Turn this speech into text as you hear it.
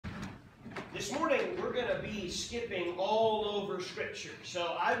This morning, we're going to be skipping all over Scripture.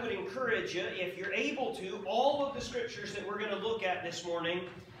 So I would encourage you, if you're able to, all of the Scriptures that we're going to look at this morning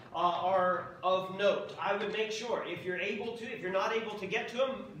are of note. I would make sure, if you're able to, if you're not able to get to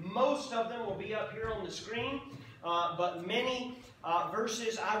them, most of them will be up here on the screen. But many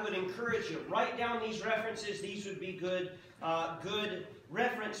verses, I would encourage you, write down these references. These would be good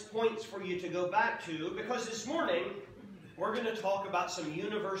reference points for you to go back to, because this morning, we're going to talk about some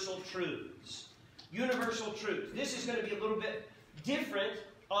universal truths. Universal truths. This is going to be a little bit different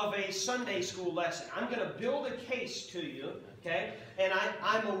of a Sunday school lesson. I'm going to build a case to you, okay? And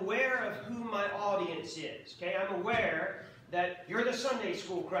I'm aware of who my audience is, okay? I'm aware that you're the Sunday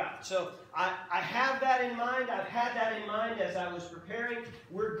school crowd. So I have that in mind. I've had that in mind as I was preparing.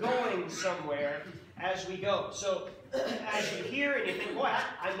 We're going somewhere as we go. So as you hear and you think, boy,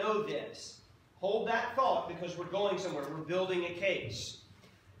 I know this. Hold that thought, because we're going somewhere. We're building a case.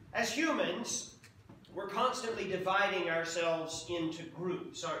 As humans, we're constantly dividing ourselves into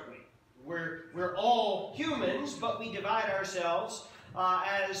groups, aren't we? We're all humans, but we divide ourselves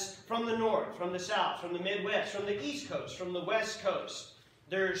as from the north, from the south, from the Midwest, from the East Coast, from the West Coast.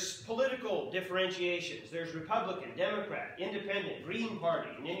 There's political differentiations. There's Republican, Democrat, Independent, Green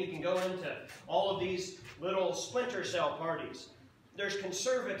Party, and then you can go into all of these little splinter cell parties. There's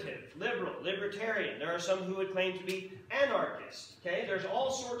conservative, liberal, libertarian. There are some who would claim to be anarchist. Okay? There's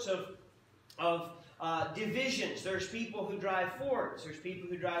all sorts of divisions. There's people who drive Fords. There's people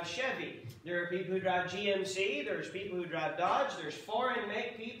who drive Chevy. There are people who drive GMC. There's people who drive Dodge. There's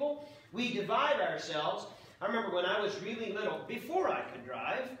foreign-make people. We divide ourselves. I remember when I was really little, before I could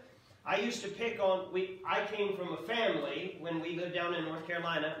drive, I used to pick on, I came from a family, when we lived down in North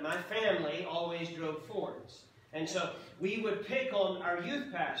Carolina, my family always drove Fords. And so we would pick on our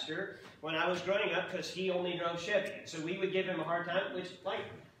youth pastor when I was growing up because he only drove Chevy. So we would give him a hard time, which, like,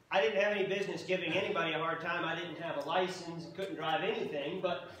 I didn't have any business giving anybody a hard time. I didn't have a license, couldn't drive anything.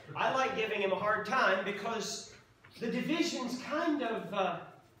 But I like giving him a hard time because the division's kind of fun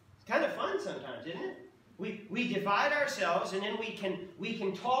sometimes, isn't it? We divide ourselves, and then we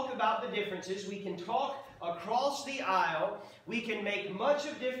can talk about the differences. We can talk across the aisle. We can make much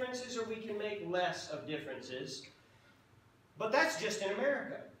of differences, or we can make less of differences. But that's just in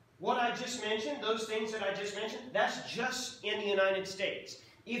America. What I just mentioned, those things that I just mentioned, that's just in the United States.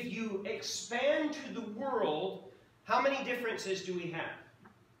 If you expand to the world, how many differences do we have?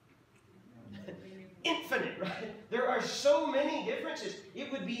 Infinite, right? There are so many differences,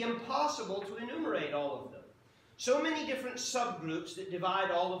 it would be impossible to enumerate all of them. So many different subgroups that divide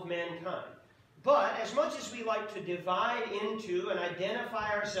all of mankind. But as much as we like to divide into and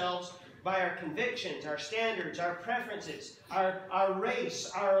identify ourselves by our convictions, our standards, our preferences, our race,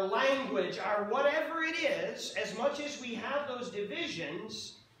 our language, our whatever it is, as much as we have those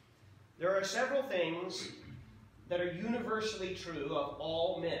divisions, there are several things that are universally true of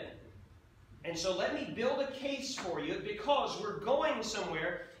all men. And so let me build a case for you, because we're going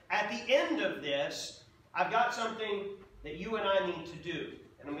somewhere. At the end of this, I've got something that you and I need to do.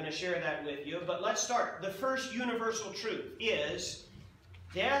 And I'm going to share that with you. But let's start. The first universal truth is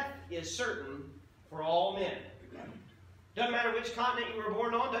death is certain for all men. Doesn't matter which continent you were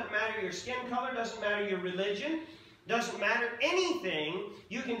born on. Doesn't matter your skin color. Doesn't matter your religion. Doesn't matter anything.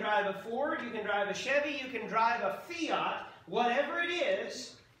 You can drive a Ford. You can drive a Chevy. You can drive a Fiat. Whatever it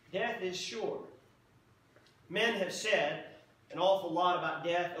is, death is sure. Men have said an awful lot about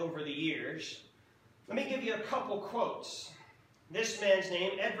death over the years. Let me give you a couple quotes. This man's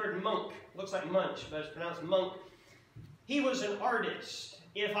name, Edvard Munch. Looks like Munch, but it's pronounced Monk. He was an artist.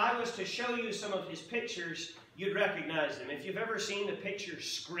 If I was to show you some of his pictures, you'd recognize them. If you've ever seen the picture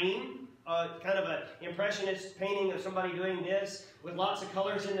Scream, kind of an impressionist painting of somebody doing this with lots of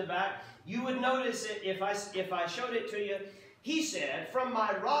colors in the back, you would notice it if I showed it to you. He said, "From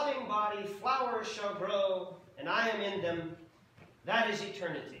my rotting body flowers shall grow, and I am in them. That is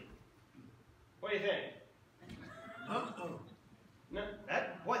eternity." What do you think? No,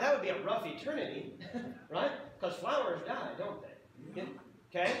 that would be a rough eternity, right? Because flowers die, don't they?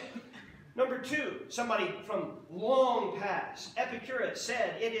 Okay? Number two, somebody from long past, Epicurus,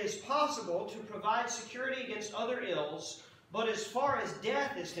 said, "It is possible to provide security against other ills, but as far as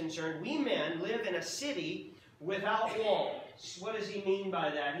death is concerned, we men live in a city without walls." What does he mean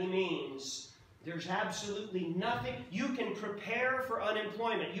by that? He means there's absolutely nothing. You can prepare for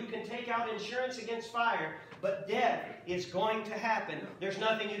unemployment. You can take out insurance against fire, but death is going to happen. There's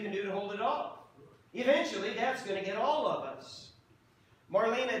nothing you can do to hold it off. Eventually, death's going to get all of us.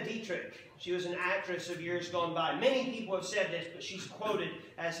 Marlene Dietrich, she was an actress of years gone by. Many people have said this, but she's quoted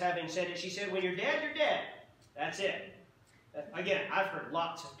as having said it. She said, "When you're dead, you're dead. That's it." Again, I've heard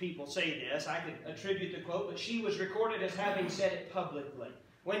lots of people say this. I could attribute the quote, but she was recorded as having said it publicly.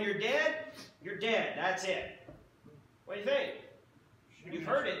 When you're dead, that's it. What do you think? You've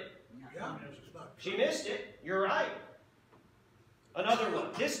heard it. Yeah. She missed it. You're right. Another one.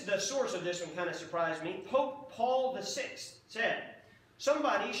 The source of this one kind of surprised me. Pope Paul VI said,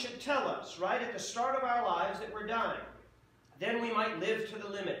 somebody should tell us right at the start of our lives that we're dying. Then we might live to the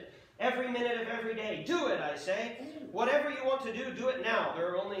limit. Every minute of every day. Do it, I say. Whatever you want to do, do it now. There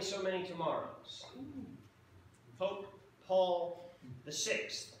are only so many tomorrows. Pope Paul VI.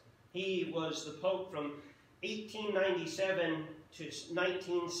 He was the Pope from 1897 to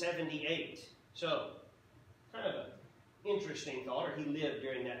 1978. So, kind of an interesting thought, or he lived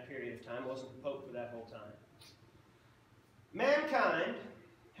during that period of time, wasn't the Pope for that whole time. Mankind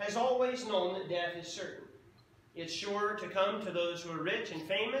has always known that death is certain. It's sure to come to those who are rich and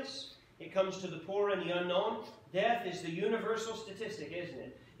famous. It comes to the poor and the unknown. Death is the universal statistic, isn't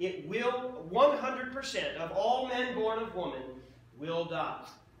it? It will, 100% of all men born of woman will die.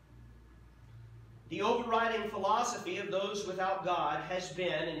 The overriding philosophy of those without God has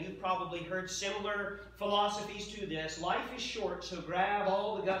been, and you've probably heard similar philosophies to this, life is short, so grab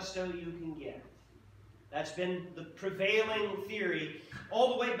all the gusto you can get. That's been the prevailing theory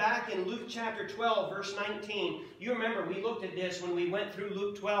all the way back in Luke chapter 12, verse 19. You remember we looked at this when we went through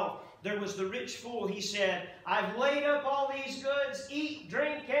Luke 12. There was the rich fool. He said, I've laid up all these goods, eat,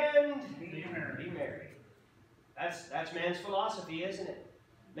 drink, and be merry. That's man's philosophy, isn't it?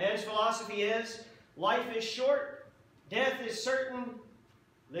 Man's philosophy is, life is short, death is certain,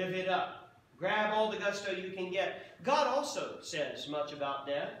 live it up. Grab all the gusto you can get. God also says much about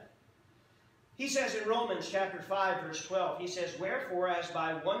death. He says in Romans chapter 5, verse 12, he says, wherefore, as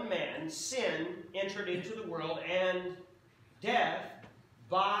by one man sin entered into the world, and death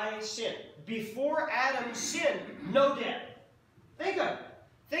by sin. Before Adam sinned, no death. Think of it.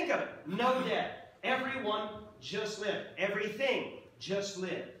 Think of it. No death. Everyone just lived. Everything just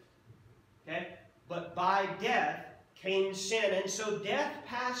lived. Okay? But by death came sin. And so death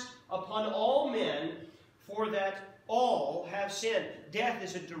passed upon all men, for that all have sinned. Death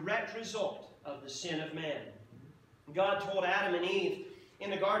is a direct result of the sin of man. God told Adam and Eve in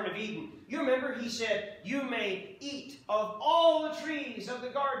the Garden of Eden, you remember he said, you may eat of all the trees of the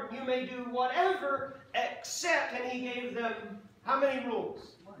garden. You may do whatever except, and he gave them how many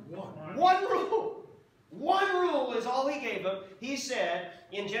rules? One rule. One rule is all he gave them. He said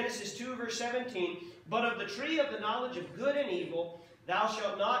in Genesis 2 verse 17, but of the tree of the knowledge of good and evil, thou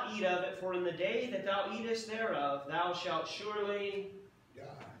shalt not eat of it, for in the day that thou eatest thereof, thou shalt surely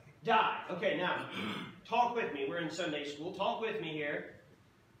die. Okay, now, talk with me. We're in Sunday school. Talk with me here.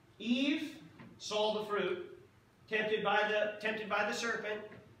 Eve saw the fruit, tempted by the serpent.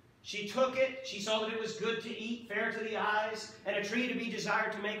 She took it. She saw that it was good to eat, fair to the eyes, and a tree to be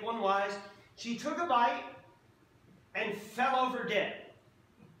desired to make one wise. She took a bite and fell over dead.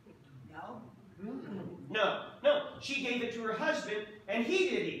 No. She gave it to her husband, and he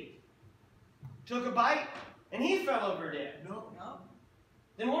did eat. Took a bite, and he fell over dead. No.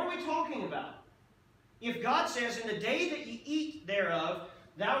 Then what are we talking about? If God says, in the day that ye eat thereof,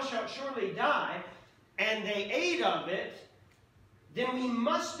 thou shalt surely die, and they ate of it, then we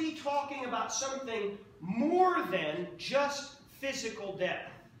must be talking about something more than just physical death.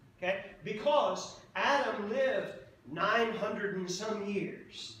 Okay? Because Adam lived 900 and some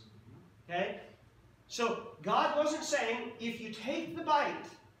years. Okay? So God wasn't saying, if you take the bite,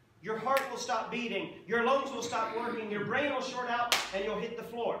 your heart will stop beating, your lungs will stop working, your brain will short out, and you'll hit the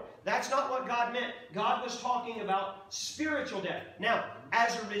floor. That's not what God meant. God was talking about spiritual death. Now,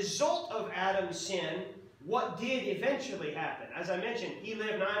 as a result of Adam's sin, what did eventually happen? As I mentioned, he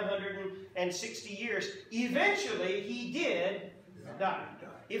lived 960 years. Eventually, he did die.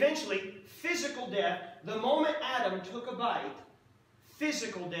 Eventually, physical death, the moment Adam took a bite,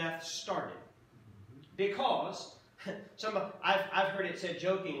 physical death started. Because I've heard it said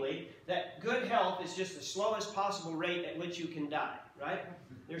jokingly that good health is just the slowest possible rate at which you can die, right?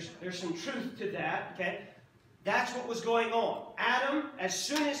 There's some truth to that, okay? That's what was going on. Adam, as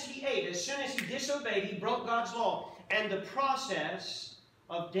soon as he ate, as soon as he disobeyed, he broke God's law. And the process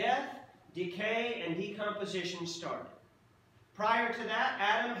of death, decay, and decomposition started. Prior to that,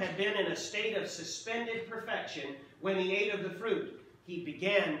 Adam had been in a state of suspended perfection when he ate of the fruit. He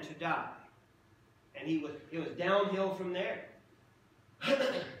began to die. And it was downhill from there.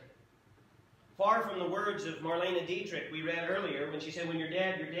 Far from the words of Marlene Dietrich we read earlier when she said, when you're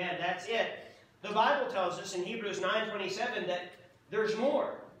dead, that's it. The Bible tells us in Hebrews 9:27 that there's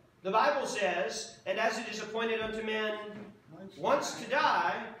more. The Bible says, and as it is appointed unto men once to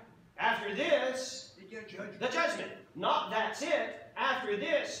die, after this, the judgment. not that's it. After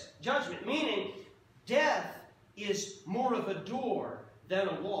this, judgment. Meaning, death is more of a door than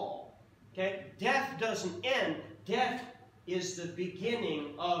a wall. Okay? Death doesn't end. Death is the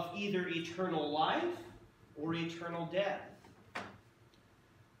beginning of either eternal life or eternal death.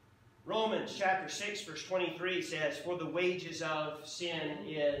 Romans chapter 6 verse 23 says, for the wages of sin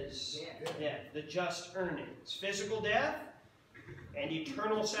is death. The just earnings. Physical death and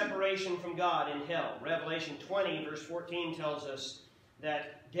eternal separation from God in hell. Revelation 20 verse 14 tells us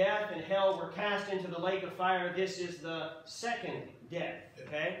that death and hell were cast into the lake of fire. This is the second death.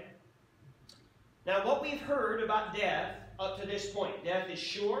 Okay? Now what we've heard about death up to this point. Death is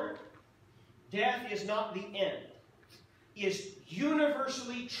sure. Death is not the end. Is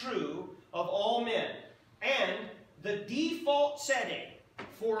universally true of all men. And the default setting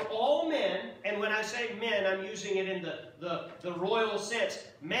for all men, and when I say men, I'm using it in the royal sense,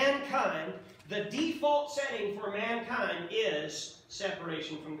 mankind, the default setting for mankind is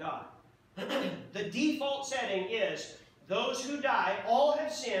separation from God. The default setting is those who die, all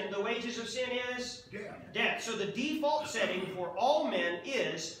have sinned. The wages of sin is death. So the default setting for all men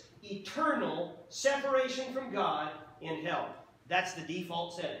is eternal separation from God in hell. That's the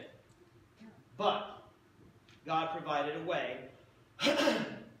default setting. But God provided a way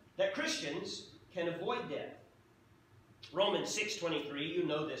that Christians can avoid death. Romans 6:23, you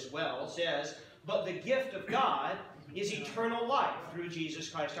know this well, says, but the gift of God is eternal life through Jesus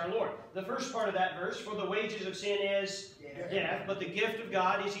Christ our Lord. The first part of that verse, for the wages of sin is death, but the gift of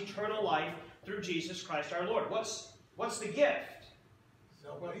God is eternal life through Jesus Christ our Lord. What's the gift?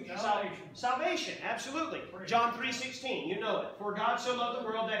 Salvation, absolutely. John 3:16, you know it. For God so loved the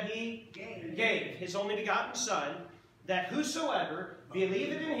world that He gave His only begotten Son, that whosoever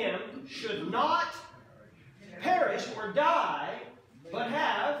believeth in Him should not perish or die, but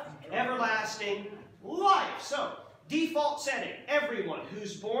have everlasting life. So, default setting, everyone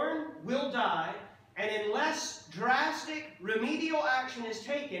who's born will die, and unless drastic remedial action is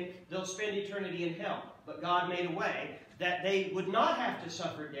taken, they'll spend eternity in hell. But God made a way that they would not have to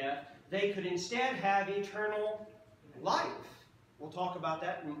suffer death. They could instead have eternal life. We'll talk about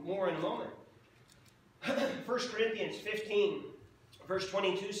that more in a moment. 1 Corinthians 15, verse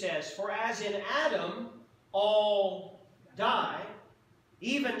 22 says, for as in Adam all die,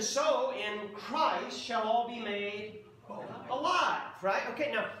 even so in Christ shall all be made alive. Right?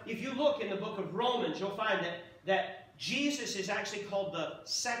 Okay, now, if you look in the book of Romans, you'll find that Jesus is actually called the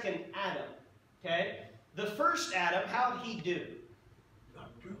second Adam. Okay? The first Adam, how did he do?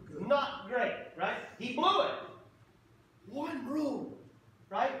 Not too good. Not great, right? He blew it. One rule,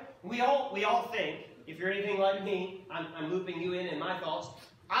 right? We all think, if you're anything like me, I'm looping you in my thoughts,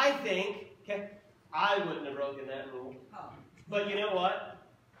 I think, okay, I wouldn't have broken that rule. But you know what?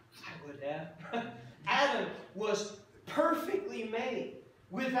 I would have. Adam was perfectly made,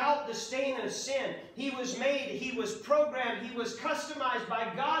 without the stain of sin. He was made, he was programmed, he was customized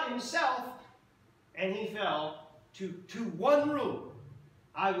by God Himself, and he fell to one rule.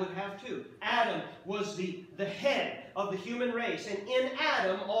 I would have too. Adam was the head of the human race, and in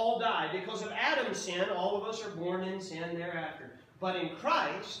Adam all died. Because of Adam's sin, all of us are born in sin thereafter. But in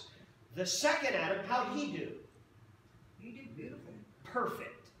Christ, the second Adam, how did he do? He did beautiful.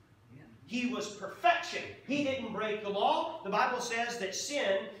 Perfect. Yeah. He was perfection. He didn't break the law. The Bible says that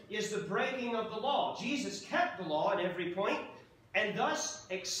sin is the breaking of the law. Jesus kept the law at every point, and thus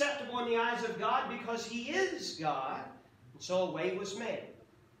acceptable in the eyes of God because He is God. And so a way was made.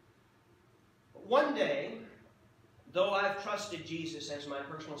 One day, though I've trusted Jesus as my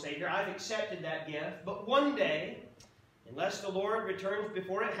personal Savior, I've accepted that gift, but one day, unless the Lord returns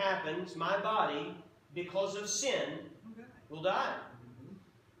before it happens, my body, because of sin, will die.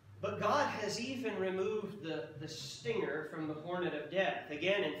 But God has even removed the stinger from the hornet of death.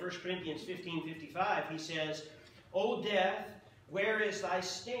 Again, in 1 Corinthians 15:55, he says, O death, where is thy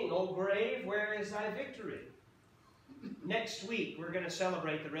sting? O grave, where is thy victory? Next week, we're going to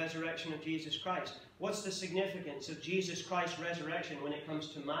celebrate the resurrection of Jesus Christ. What's the significance of Jesus Christ's resurrection when it comes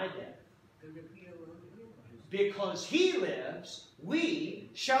to my death? Because He lives, we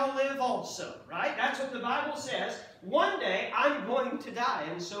shall live also. Right? That's what the Bible says. One day, I'm going to die,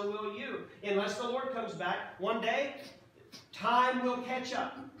 and so will you. Unless the Lord comes back, one day, time will catch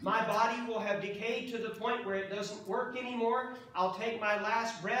up. My body will have decayed to the point where it doesn't work anymore. I'll take my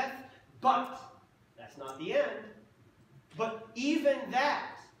last breath, but that's not the end. But even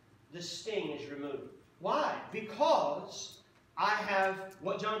that, the sting is removed. Why? Because I have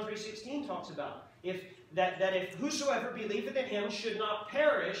what John 3:16 talks about. If whosoever believeth in Him should not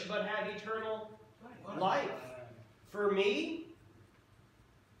perish, but have eternal life. For me,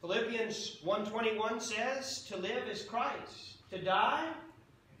 Philippians 1:21 says, to live is Christ, to die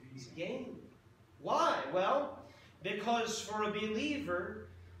is gain. Why? Well, because for a believer,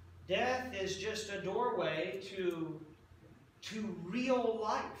 death is just a doorway to real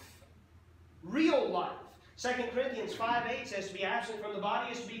life. Real life. 2 Corinthians 5:8 says to be absent from the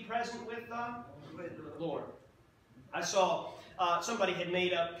body is to be present with the Lord. I saw somebody had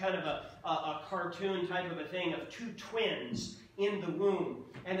made up kind of a cartoon type of a thing of two twins in the womb.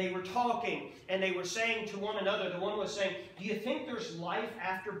 And they were talking, and they were saying to one another, the one was saying, do you think there's life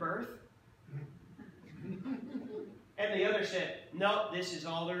after birth? And the other said, no, this is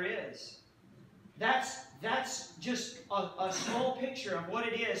all there is. That's just a small picture of what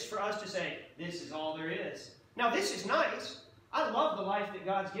it is for us to say, this is all there is. Now, this is nice. I love the life that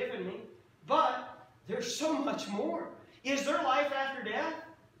God's given me. But there's so much more. Is there life after death?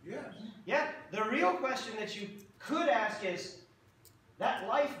 Yes. Yeah. The real question that you could ask is, that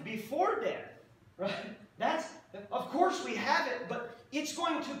life before death, right? Of course we have it, but it's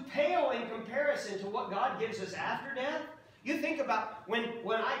going to pale in comparison to what God gives us after death. You think about when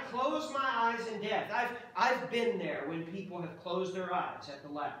I close my eyes in death. I've been there when people have closed their eyes at the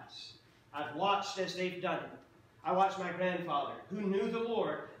last. I've watched as they've done it. I watched my grandfather, who knew the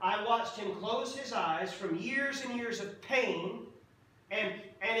Lord. I watched him close his eyes from years and years of pain, and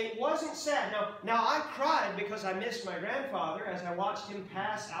it wasn't sad. Now I cried because I missed my grandfather as I watched him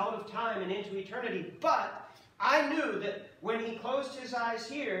pass out of time and into eternity. But I knew that when he closed his eyes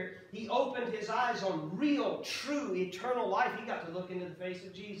here, he opened his eyes on real, true, eternal life. He got to look into the face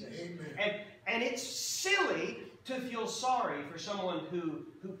of Jesus. Amen. And it's silly to feel sorry for someone who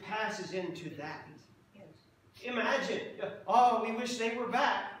passes into that. Yes. Imagine, oh, we wish they were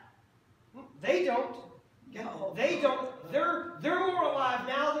back. They don't. No. They don't. They're more alive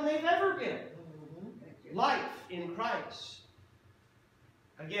now than they've ever been. Life in Christ.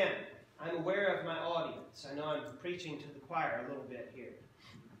 Again, I'm aware of my audience. I know I'm preaching to the choir a little bit here.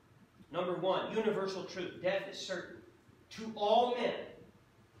 Number one, universal truth. Death is certain. To all men.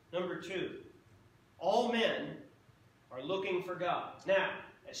 Number two, all men are looking for God. Now,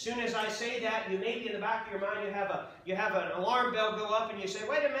 as soon as I say that, you maybe in the back of your mind you have an alarm bell go up and you say,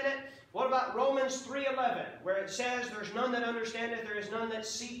 wait a minute, what about Romans 3:11, where it says, there's none that understandeth, there is none that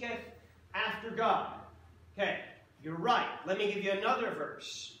seeketh after God. Okay, you're right. Let me give you another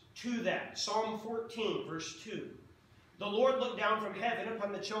verse to that. Psalm 14, verse 2. The Lord looked down from heaven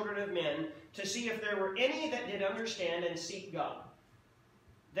upon the children of men to see if there were any that did understand and seek God.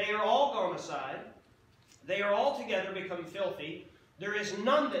 They are all gone aside. They are altogether become filthy. There is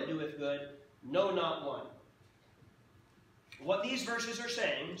none that doeth good, no, not one. What these verses are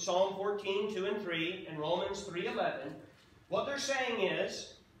saying, Psalm 14, 2 and 3, and Romans 3:11, what they're saying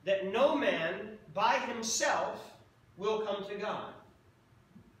is that no man by himself will come to God.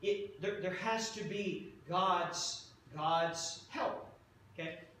 There has to be God's help.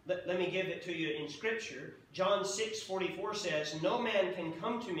 Okay? Let me give it to you in Scripture. John 6:44 says, no man can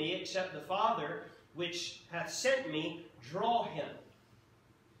come to me except the Father which hath sent me draw him.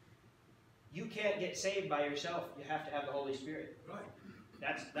 You can't get saved by yourself. You have to have the Holy Spirit.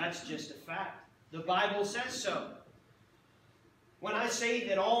 Right. That's just a fact. The Bible says so. When I say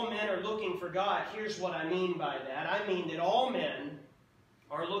that all men are looking for God, here's what I mean by that. I mean that all men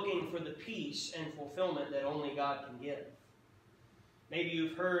are looking for the peace and fulfillment that only God can give. Maybe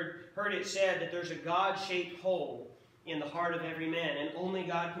you've heard it said that there's a God-shaped hole in the heart of every man, and only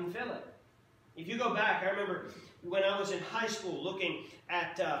God can fill it. If you go back, I remember when I was in high school looking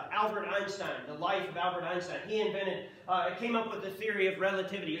at Albert Einstein, the life of Albert Einstein. He came up with the theory of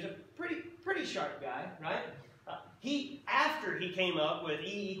relativity. He was a pretty sharp guy, right? After he came up with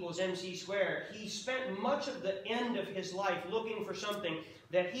E equals mc squared, he spent much of the end of his life looking for something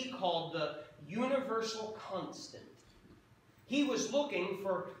that he called the universal constant. He was looking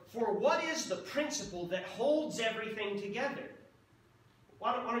for what is the principle that holds everything together.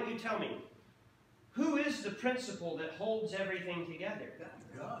 Why don't you tell me? Who is the principle that holds everything together?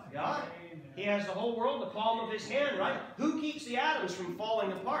 God. God. He has the whole world in the palm of his hand, right? Who keeps the atoms from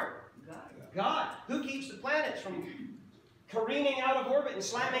falling apart? God. Who keeps the planets from careening out of orbit and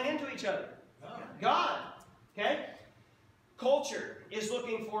slamming into each other? God. Okay? Culture is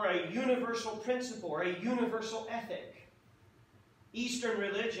looking for a universal principle or a universal ethic. Eastern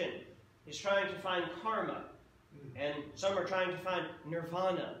religion is trying to find karma. And some are trying to find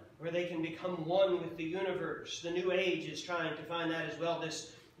nirvana, where they can become one with the universe. The New Age is trying to find that as well,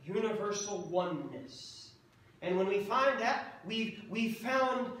 this universal oneness. And when we find that, we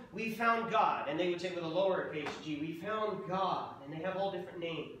found God. And they would say with a lowercase g, we found God. And they have all different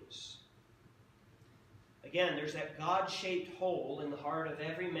names. Again, there's that God-shaped hole in the heart of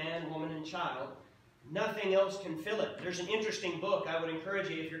every man, woman, and child. Nothing else can fill it. There's an interesting book I would encourage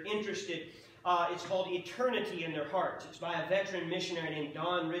you, if you're interested. It's called Eternity in Their Hearts. It's by a veteran missionary named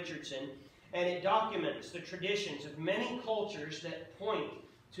Don Richardson, and it documents the traditions of many cultures that point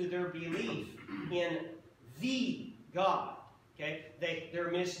to their belief in the God. Okay?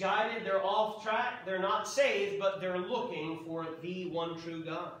 They're misguided, they're off track, they're not saved, but they're looking for the one true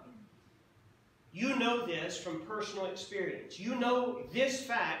God. You know this from personal experience. You know this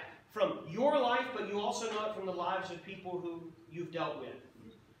fact from your life, but you also know it from the lives of people who you've dealt with.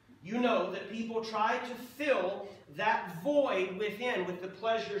 You know that people try to fill that void within with the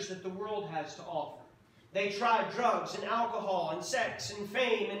pleasures that the world has to offer. They try drugs and alcohol and sex and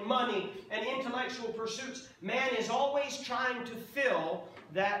fame and money and intellectual pursuits. Man is always trying to fill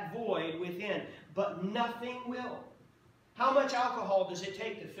that void within, but nothing will. How much alcohol does it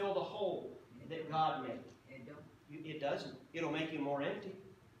take to fill the hole that God made? It doesn't. It'll make you more empty.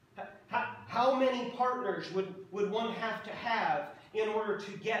 How many partners would one have to have in order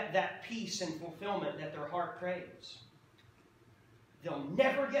to get that peace and fulfillment that their heart craves? They'll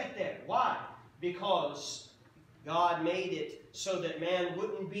never get there. Why? Because God made it so that man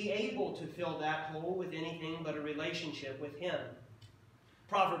wouldn't be able to fill that hole with anything but a relationship with Him.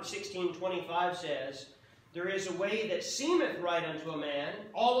 Proverbs 16:25 says, "There is a way that seemeth right unto a man."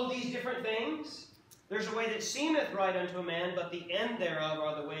 All of these different things. There's a way that seemeth right unto a man, but the end thereof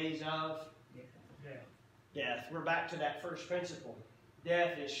are the ways of death. We're back to that first principle.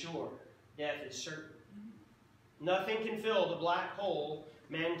 Death is sure. Death is certain. Nothing can fill the black hole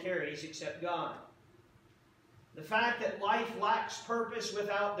man carries except God. The fact that life lacks purpose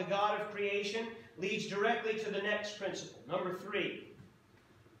without the God of creation leads directly to the next principle. Number 3.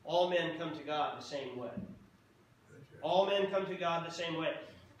 All men come to God the same way. All men come to God the same way.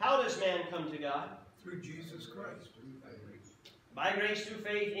 How does man come to God? Through Jesus Christ. By grace through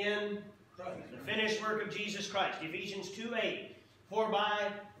faith in the finished work of Jesus Christ. Ephesians 2:8. For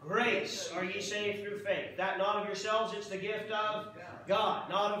by grace are ye saved through faith. That not of yourselves, it's the gift of God.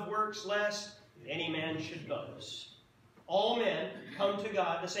 Not of works, lest any man should boast. All men come to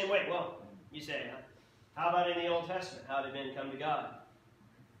God the same way. Well, you say, how about in the Old Testament? How did men come to God?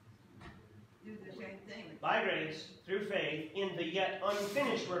 Do the same thing. By grace, through faith, in the yet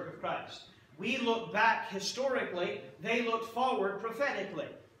unfinished work of Christ. We look back historically. They looked forward prophetically.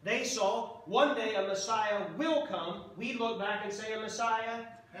 They saw one day a Messiah will come. We look back and say a Messiah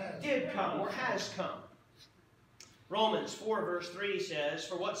did come or has come. Romans 4 verse 3 says,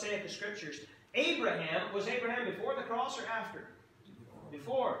 "For what saith the Scriptures? Abraham," was Abraham before the cross or after?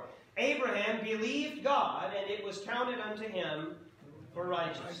 Before. "Abraham believed God, and it was counted unto him for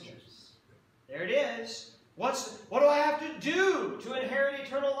righteousness." There it is. What do I have to do to inherit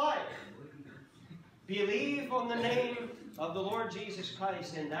eternal life? Believe on the name of the Lord Jesus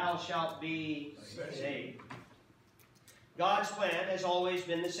Christ, and thou shalt be saved. God's plan has always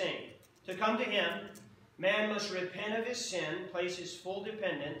been the same. To come to Him, man must repent of his sin, place his full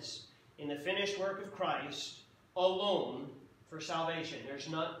dependence in the finished work of Christ alone for salvation. There's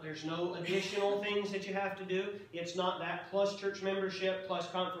no additional things that you have to do. It's not that plus church membership, plus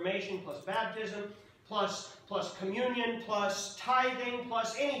confirmation, plus baptism, plus communion, plus tithing,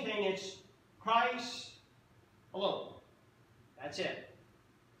 plus anything. It's Christ alone. That's it.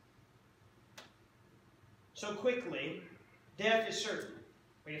 So quickly, death is certain.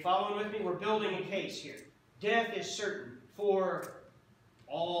 Are you following with me? We're building a case here. Death is certain for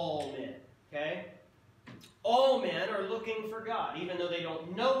all men. Okay? All men are looking for God. Even though they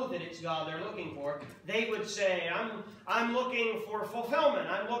don't know that it's God they're looking for, they would say, I'm looking for fulfillment.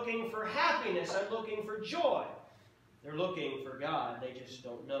 I'm looking for happiness. I'm looking for joy. They're looking for God. They just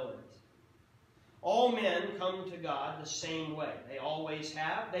don't know it. All men come to God the same way. They always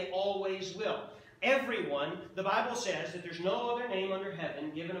have. They always will. Everyone, the Bible says that there's no other name under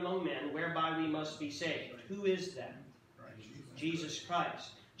heaven given among men whereby we must be saved. Who is that? Jesus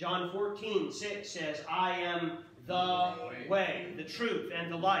Christ. John 14:6 says, "I am the way, the truth,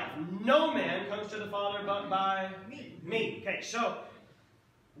 and the life. No man comes to the Father but by me." Okay, so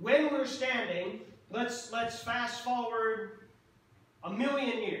when we're standing, let's fast forward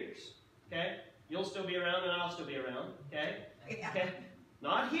 1,000,000 years. Okay? You'll still be around and I'll still be around. Okay? Okay?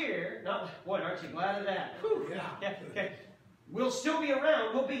 Not here. Boy, aren't you glad of that? Whew. Yeah. Okay. We'll still be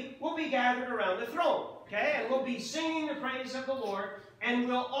around. We'll be gathered around the throne. Okay? And we'll be singing the praise of the Lord. And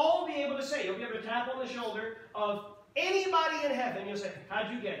we'll all be able to say, you'll be able to tap on the shoulder of anybody in heaven. You'll say,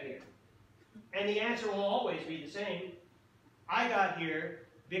 how'd you get here? And the answer will always be the same. I got here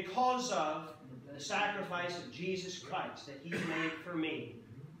because of the sacrifice of Jesus Christ that He made for me.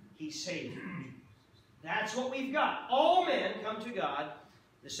 He saved me. That's what we've got. All men come to God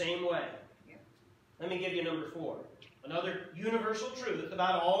the same way. Yeah. Let me give you number 4. Another universal truth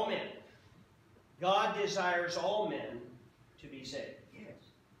about all men. God desires all men to be saved. Yes.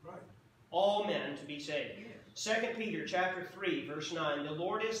 Right. All men to be saved. Yes. 2 Peter chapter 3, verse 9. The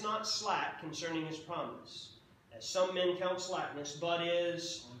Lord is not slack concerning his promise, as some men count slackness, but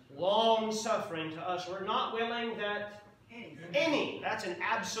is long-suffering to us. We're not willing that any, that's an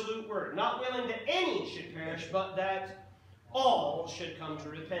absolute word, not willing that any should perish, but that all should come to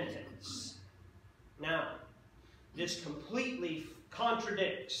repentance. Now, this completely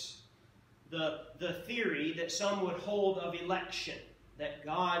contradicts the theory that some would hold of election, that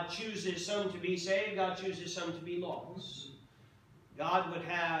God chooses some to be saved, God chooses some to be lost. God would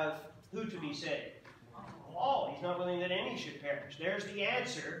have who to be saved? All. He's not willing that any should perish. There's the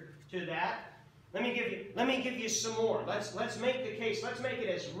answer to that. Let me give you some more. Let's make the case. Let's make it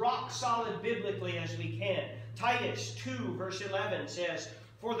as rock solid biblically as we can. Titus 2 verse 11 says,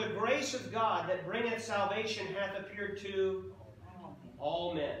 "For the grace of God that bringeth salvation hath appeared to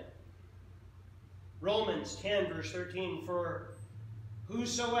all men." Romans 10 verse 13, "For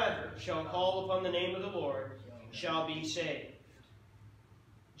whosoever shall call upon the name of the Lord shall be saved."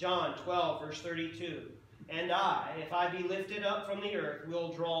 John 12 verse 32, "And I, if I be lifted up from the earth,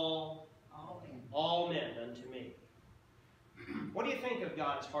 will draw all men unto me." What do you think of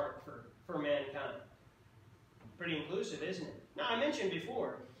God's heart for mankind? Pretty inclusive, isn't it? Now, I mentioned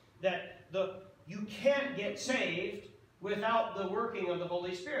before that you can't get saved without the working of the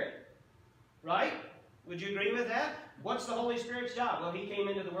Holy Spirit. Right? Would you agree with that? What's the Holy Spirit's job? Well, he came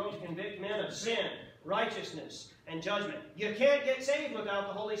into the world to convict men of sin, righteousness, and judgment. You can't get saved without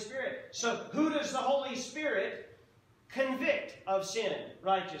the Holy Spirit. So who does the Holy Spirit convict of sin,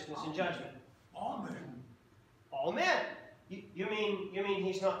 righteousness, and judgment? All men. All men. You mean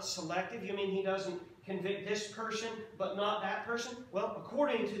he's not selective? You mean he doesn't convict this person but not that person? Well,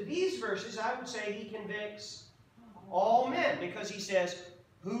 according to these verses, I would say he convicts all men, because he says,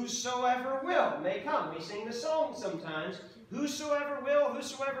 "Whosoever will may come." We sing the song sometimes. Whosoever will,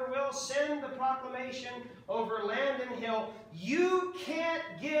 send the proclamation over land and hill. You can't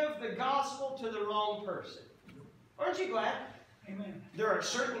give the gospel to the wrong person. Aren't you glad? Amen. There are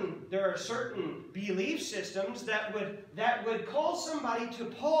certain belief systems that would cause somebody to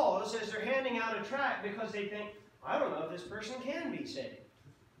pause as they're handing out a tract because they think, I don't know if this person can be saved.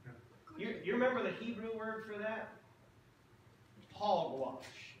 You remember the Hebrew word for that? Hogwash.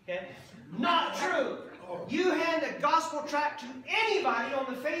 Okay? Not true. You hand a gospel tract to anybody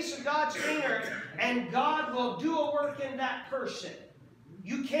on the face of God's green earth, and God will do a work in that person.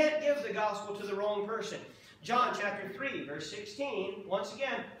 You can't give the gospel to the wrong person. John chapter 3, verse 16, once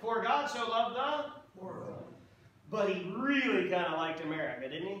again, "For God so loved the world." But he really kind of liked America,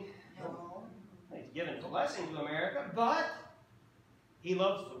 didn't he? No. He's given a blessing to America, but he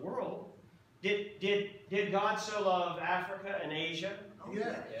loves the world. Did God so love Africa and Asia?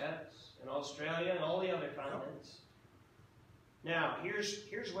 Yes. Yes. And Australia and all the other continents. Now,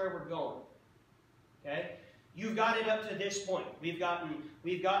 here's where we're going. Okay? You've got it up to this point. We've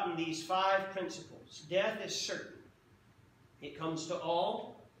gotten these 5 principles. Death is certain. It comes to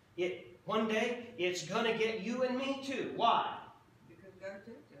all. One day, it's going to get you and me too. Why? Because God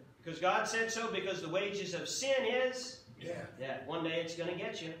said so. Because God said so, because the wages of sin is Yeah. one day it's going to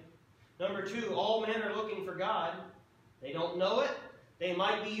get you. Number 2, all men are looking for God. They don't know it. They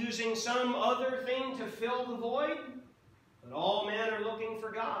might be using some other thing to fill the void, but all men are looking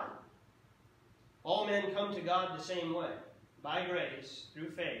for God. All men come to God the same way, by grace,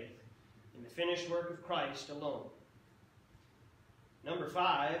 through faith, in the finished work of Christ alone. Number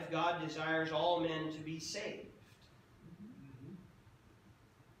 5, God desires all men to be saved.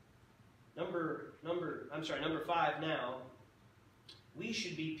 Number 5 now, we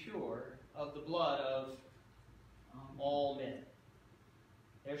should be pure of the blood of all men.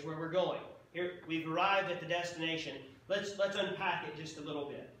 There's where we're going. Here, we've arrived at the destination. Let's unpack it just a little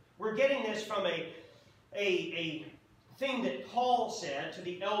bit. We're getting this from a thing that Paul said to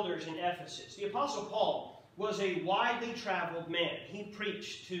the elders in Ephesus. The Apostle Paul was a widely traveled man. He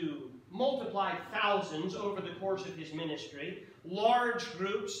preached to multiplied thousands over the course of his ministry, large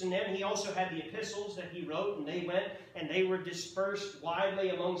groups, and then he also had the epistles that he wrote, and they went and they were dispersed widely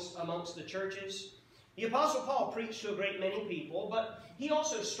amongst the churches. The Apostle Paul preached to a great many people, but he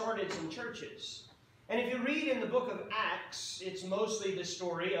also started some churches. And if you read in the book of Acts, it's mostly the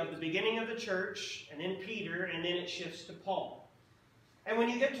story of the beginning of the church, and then Peter, and then it shifts to Paul. And when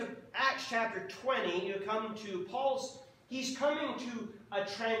you get to Acts chapter 20, you come to he's coming to a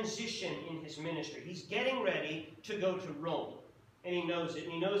transition in his ministry. He's getting ready to go to Rome. And he knows it.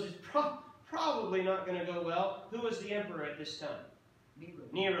 And he knows it's probably not going to go well. Who was the emperor at this time? Nero.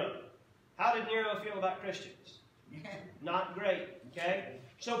 Nero. How did Nero feel about Christians? Not great, okay?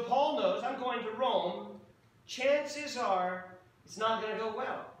 So Paul knows, I'm going to Rome. Chances are it's not going to go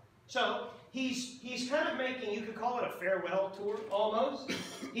well. So he's kind of making, you could call it a farewell tour almost.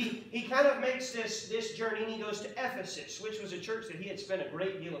 He kind of makes this journey, and he goes to Ephesus, which was a church that he had spent a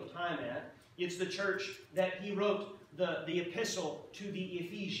great deal of time at. It's the church that he wrote the epistle to the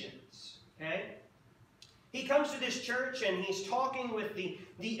Ephesians. Okay? He comes to this church and he's talking with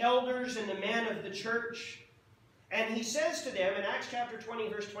the elders and the men of the church. And he says to them in Acts chapter 20,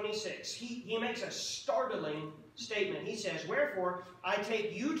 verse 26, he makes a startling statement. He says, "Wherefore I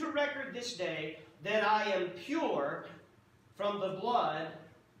take you to record this day that I am pure from the blood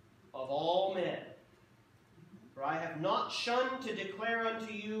of all men. For I have not shunned to declare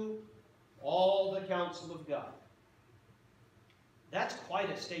unto you all the counsel of God." That's quite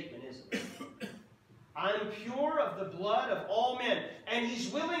a statement, isn't it? I'm pure of the blood of all men. And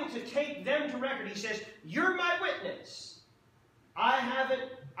he's willing to take them to record. He says, you're my witness. I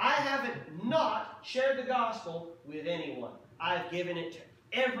haven't not shared the gospel with anyone. I've given it to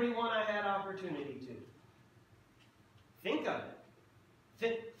everyone I had opportunity to. Think of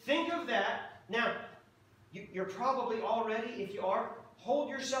it. Think of that. Now, you're probably already, if you are, hold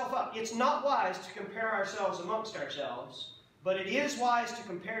yourself up. It's not wise to compare ourselves amongst ourselves, but it is wise to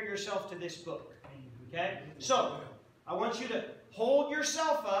compare yourself to this book. Okay? So, I want you to hold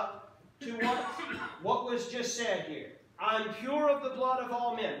yourself up to what was just said here. I'm pure of the blood of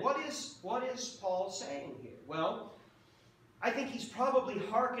all men. What is Paul saying here? Well, I think he's probably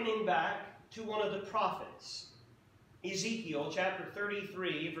hearkening back to one of the prophets. Ezekiel chapter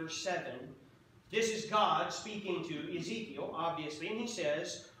 33, verse 7. This is God speaking to Ezekiel, obviously, and he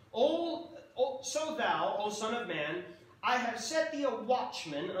says, So thou, O son of man, I have set thee a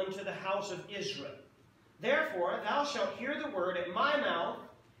watchman unto the house of Israel. Therefore thou shalt hear the word at my mouth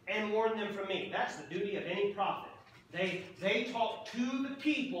and warn them from me. That's the duty of any prophet. They talk to the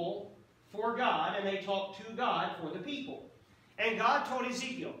people for God, and they talk to God for the people. And God told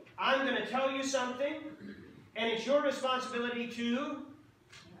Ezekiel, I'm going to tell you something, and it's your responsibility to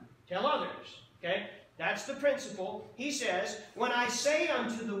tell others. Okay? That's the principle. He says, when I say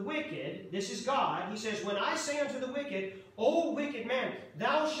unto the wicked, this is God, he says, when I say unto the wicked, O wicked man,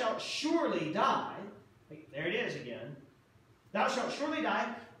 thou shalt surely die. There it is again. Thou shalt surely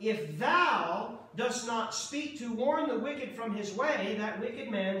die, if thou dost not speak to warn the wicked from his way, that wicked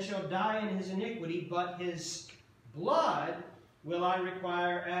man shall die in his iniquity, but his blood will I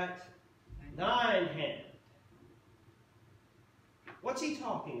require at thine hand. What's he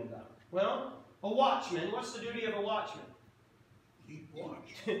talking about? Well, a watchman, what's the duty of a watchman? Keep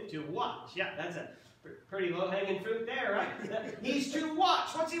watch. To watch. Yeah, that's a pretty low-hanging fruit there, right? He's to watch.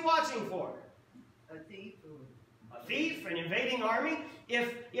 What's he watching for? A thief. A thief, an invading army.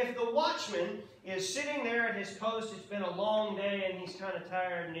 If the watchman is sitting there at his post, it's been a long day and he's kind of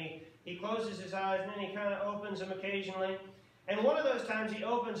tired, and he closes his eyes and then he kind of opens them occasionally. And one of those times he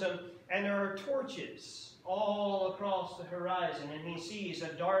opens them and there are torches all across the horizon, and he sees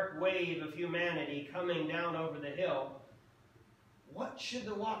a dark wave of humanity coming down over the hill. What should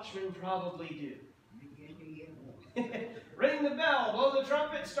the watchman probably do? Ring the bell, blow the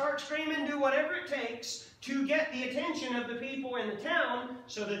trumpet, start screaming, do whatever it takes to get the attention of the people in the town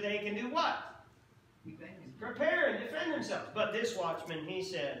so that they can do what? Prepare and defend themselves. But this watchman, he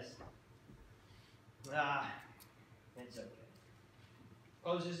says, it's okay.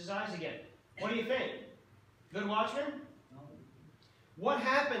 Closes his eyes again. What do you think? Good watchman? What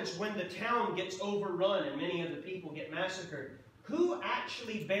happens when the town gets overrun and many of the people get massacred? Who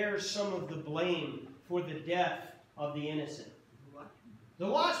actually bears some of the blame for the death of the innocent? The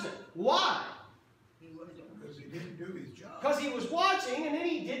watchman. Why? Because he didn't do his job. Because he was watching and then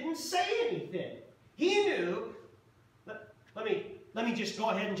he didn't say anything. He knew, let me just go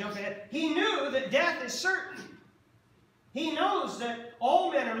ahead and jump ahead. He knew that death is certain. He knows that all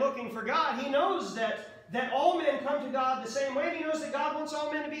men are looking for God. He knows that all men come to God the same way. He knows that God wants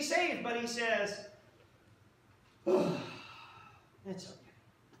all men to be saved. But he says, it's okay.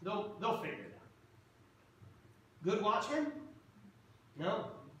 They'll figure it out. Good watchman? No.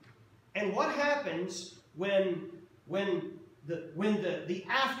 And what happens when the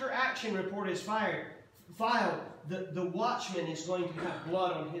after-action report is filed? The watchman is going to have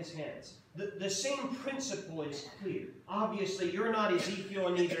blood on his hands. The same principle is clear. Obviously, you're not Ezekiel,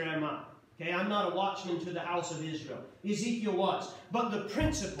 and neither am I. Okay, I'm not a watchman to the house of Israel. Ezekiel was. But the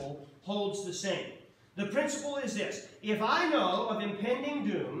principle holds the same. The principle is this. If I know of impending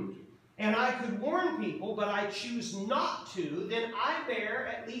doom, and I could warn people, but I choose not to, then I bear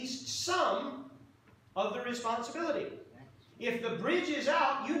at least some of the responsibility. If the bridge is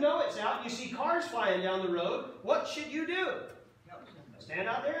out, you know it's out, you see cars flying down the road, what should you do? Stand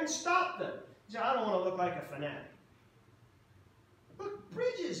out there and stop them. You say, I don't want to look like a fanatic. But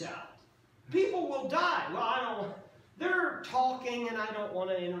bridge is out. People will die. Well, they're talking and I don't want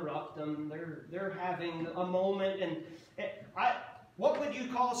to interrupt them. They're having a moment. And what would you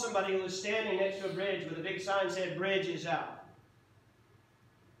call somebody who was standing next to a bridge with a big sign that said, bridge is out?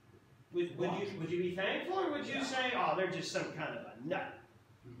 Would you be thankful, or would you say, oh, they're just some kind of a nut?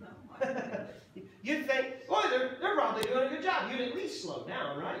 You'd think, boy, they're probably doing a good job. You'd at least slow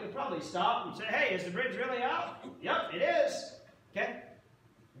down, right? You'd probably stop and say, hey, is the bridge really out? Yep, it is. Okay?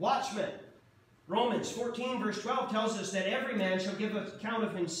 Watchmen. Romans 14 verse 12 tells us that every man shall give account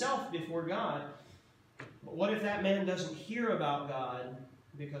of himself before God. But what if that man doesn't hear about God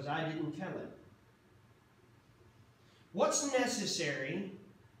because I didn't tell him? What's necessary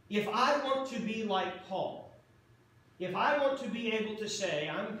if I want to be like Paul? If I want to be able to say,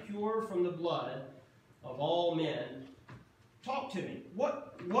 I'm pure from the blood of all men, talk to me.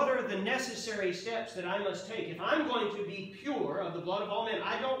 What are the necessary steps that I must take? If I'm going to be pure of the blood of all men,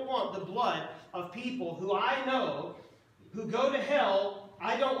 I don't want the blood of people who I know who go to hell.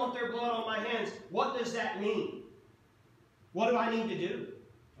 I don't want their blood on my hands. What does that mean? What do I need to do?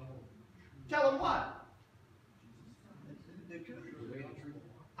 Tell them what?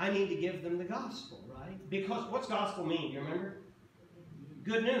 I need to give them the gospel, right? Because what's gospel mean? Do you remember?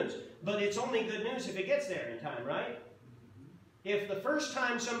 Good news. But it's only good news if it gets there in time, right? If the first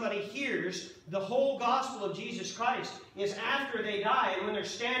time somebody hears the whole gospel of Jesus Christ is after they die and when they're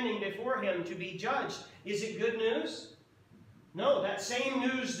standing before Him to be judged, is it good news? No, that same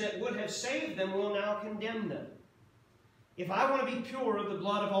news that would have saved them will now condemn them. If I want to be pure of the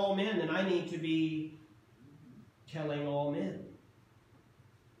blood of all men, then I need to be telling all men.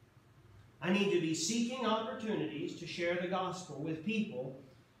 I need to be seeking opportunities to share the gospel with people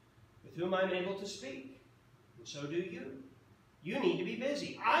with whom I'm able to speak. And so do you. You need to be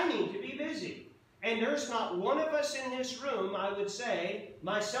busy. I need to be busy. And there's not one of us in this room, I would say,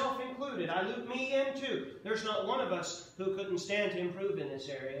 myself included, I loop me in too, there's not one of us who couldn't stand to improve in this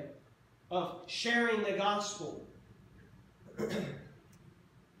area of sharing the gospel.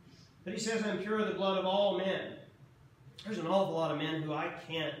 But he says, I'm pure of the blood of all men. There's an awful lot of men who I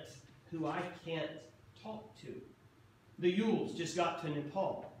can't talk to. The Yules just got to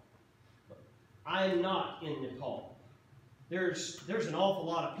Nepal. I'm not in Nepal. There's an awful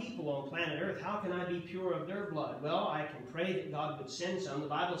lot of people on planet Earth. How can I be pure of their blood? Well, I can pray that God would send some. The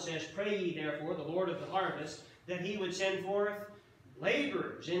Bible says, pray ye therefore the Lord of the harvest, that He would send forth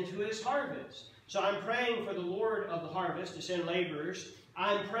laborers into His harvest. So I'm praying for the Lord of the harvest to send laborers.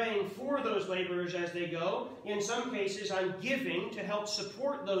 I'm praying for those laborers as they go. In some cases, I'm giving to help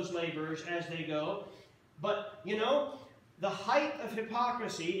support those laborers as they go. But, you know, the height of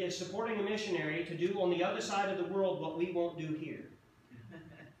hypocrisy is supporting a missionary to do on the other side of the world what we won't do here.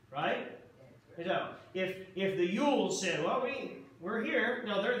 Right? You know, if the Yules said, well, we're here.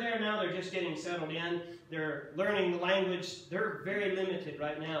 No, they're there now. They're just getting settled in. They're learning the language. They're very limited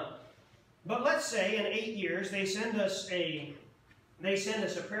right now. But let's say in 8 years they send us a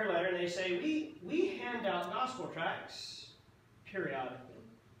prayer letter and they say, we hand out gospel tracts periodically.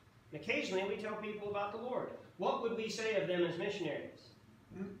 And occasionally we tell people about the Lord. What would we say of them as missionaries?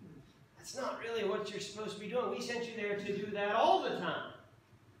 That's not really what you're supposed to be doing. We sent you there to do that all the time.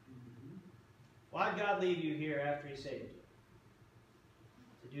 Why'd God leave you here after He saved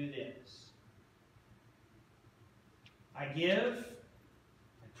you? To do this. I give,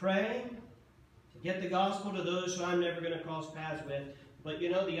 I pray, to get the gospel to those who I'm never going to cross paths with. But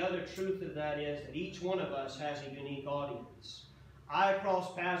you know, the other truth of that is that each one of us has a unique audience. I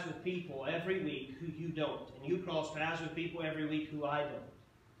cross paths with people every week who you don't. And you cross paths with people every week who I don't.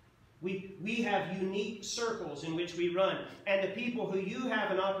 We have unique circles in which we run. And the people who you have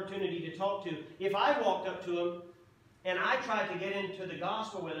an opportunity to talk to, if I walked up to them and I tried to get into the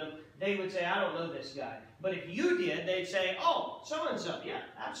gospel with them, they would say, I don't know this guy. But if you did, they'd say, oh, so-and-so. Yeah,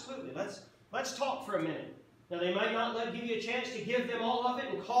 absolutely. Let's talk for a minute. Now, they might not give you a chance to give them all of it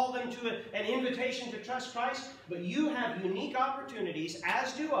and call them to an invitation to trust Christ, but you have unique opportunities,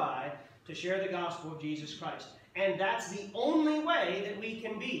 as do I, to share the gospel of Jesus Christ. And that's the only way that we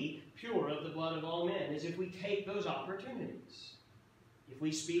can be pure of the blood of all men, is if we take those opportunities, if we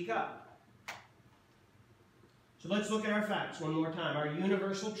speak up. So let's look at our facts one more time, our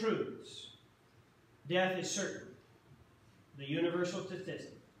universal truths. Death is certain. The universal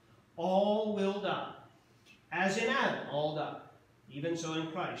statistic. All will die. As in Adam, all die. Even so in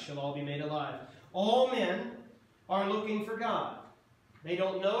Christ shall all be made alive. All men are looking for God. They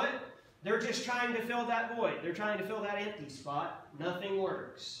don't know it. They're just trying to fill that void. They're trying to fill that empty spot. Nothing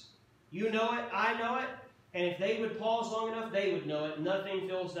works. You know it. I know it. And if they would pause long enough, they would know it. Nothing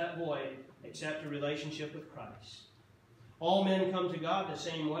fills that void except a relationship with Christ. All men come to God the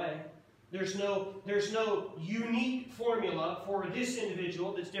same way. There's no unique formula for this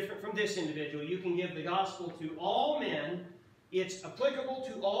individual that's different from this individual. You can give the gospel to all men. It's applicable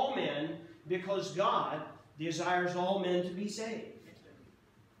to all men because God desires all men to be saved.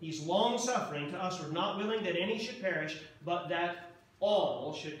 He's long-suffering to us. We're not willing that any should perish, but that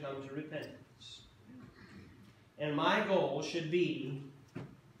all should come to repentance. And my goal should be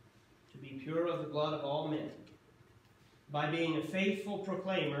to be pure of the blood of all men by being a faithful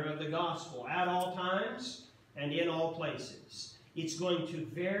proclaimer of the gospel at all times and in all places. It's going to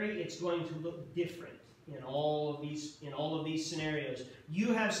vary. It's going to look different in all of these scenarios.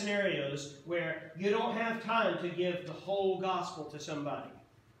 You have scenarios where you don't have time to give the whole gospel to somebody.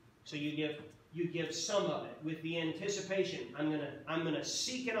 So you give some of it with the anticipation, I'm gonna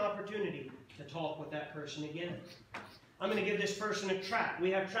seek an opportunity to talk with that person again. I'm going to give this person a tract.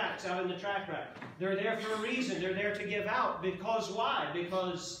 We have tracts out in the tract rack. They're there for a reason. They're there to give out. Because why?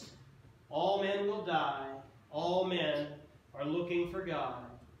 Because all men will die. All men are looking for God.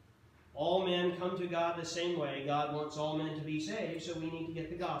 All men come to God the same way. God wants all men to be saved, so we need to get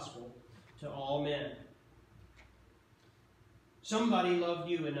the gospel to all men. Somebody loved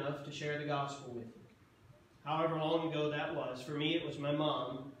you enough to share the gospel with you. However long ago that was. For me, it was my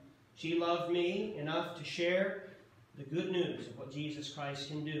mom. She loved me enough to share the good news of what Jesus Christ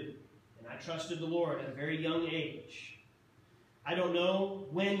can do. And I trusted the Lord at a very young age. I don't know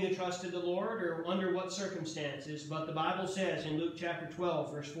when you trusted the Lord or under what circumstances, but the Bible says in Luke chapter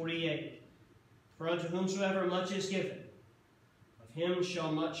 12, verse 48, "For unto whomsoever much is given, of him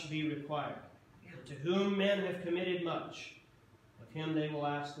shall much be required. And to whom men have committed much, of him they will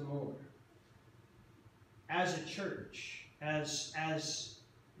ask the more." As a church, as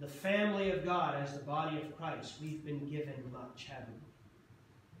the family of God, as the body of Christ, we've been given much, haven't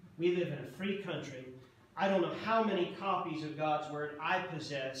we? We live in a free country. I don't know how many copies of God's Word I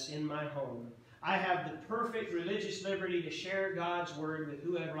possess in my home. I have the perfect religious liberty to share God's Word with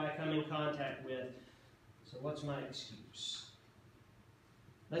whoever I come in contact with. So what's my excuse?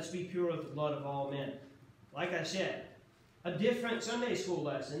 Let's be pure of the blood of all men. Like I said, a different Sunday school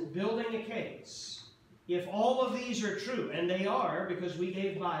lesson, building a case. If all of these are true, and they are because we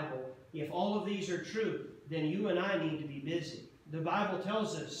gave Bible, if all of these are true, then you and I need to be busy. The Bible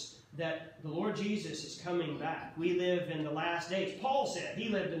tells us that the Lord Jesus is coming back. We live in the last days. Paul said he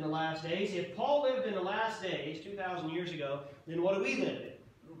lived in the last days. If Paul lived in the last days 2,000 years ago, then what do we live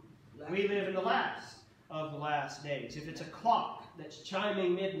in? We live in the last of the last days. If it's a clock that's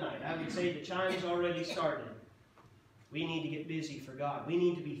chiming midnight, I would say the chime's already started. We need to get busy for God. We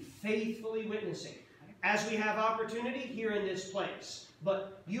need to be faithfully witnessing as we have opportunity here in this place.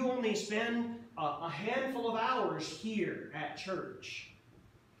 But you only spend a handful of hours here at church.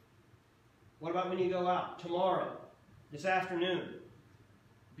 What about when you go out tomorrow, this afternoon?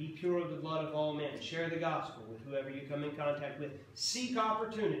 Be pure of the blood of all men. Share the gospel with whoever you come in contact with. Seek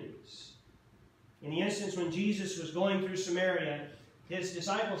opportunities. In the instance when Jesus was going through Samaria, his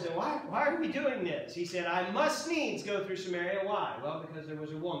disciples said, why are we doing this? He said, I must needs go through Samaria. Why? Well, because there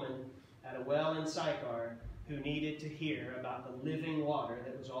was a woman at a well in Sychar who needed to hear about the living water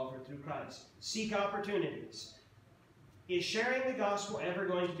that was offered through Christ. Seek opportunities. Is sharing the gospel ever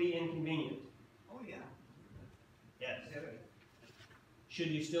going to be inconvenient? Oh, yeah. Yes. Should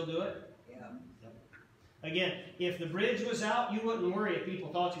you still do it? Yeah. Again, if the bridge was out, you wouldn't worry if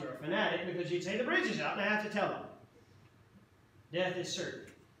people thought you were a fanatic because you'd say, the bridge is out and I have to tell them. Death is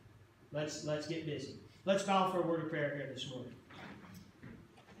certain. Let's get busy. Let's bow for a word of prayer here this morning.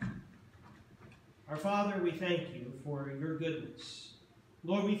 Our Father, we thank you for your goodness.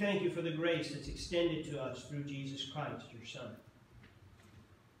 Lord, we thank you for the grace that's extended to us through Jesus Christ, your Son.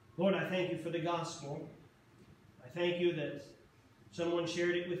 Lord, I thank you for the gospel. I thank you that someone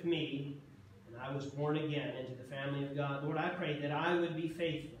shared it with me, and I was born again into the family of God. Lord, I pray that I would be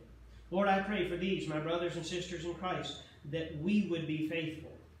faithful. Lord, I pray for these, my brothers and sisters in Christ, that we would be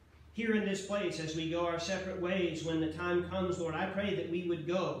faithful. Here in this place, as we go our separate ways, when the time comes, Lord, I pray that we would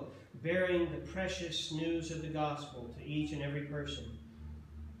go bearing the precious news of the gospel to each and every person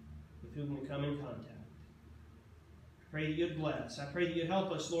with whom we come in contact. I pray that you'd bless. I pray that you'd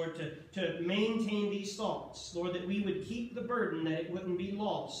help us, Lord, to maintain these thoughts. Lord, that we would keep the burden, that it wouldn't be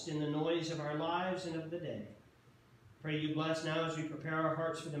lost in the noise of our lives and of the day. I pray you bless now as we prepare our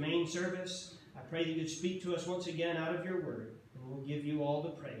hearts for the main service. I pray that you'd speak to us once again out of your word. And we'll give you all the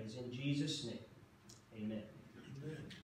praise. In Jesus' name, amen. Amen.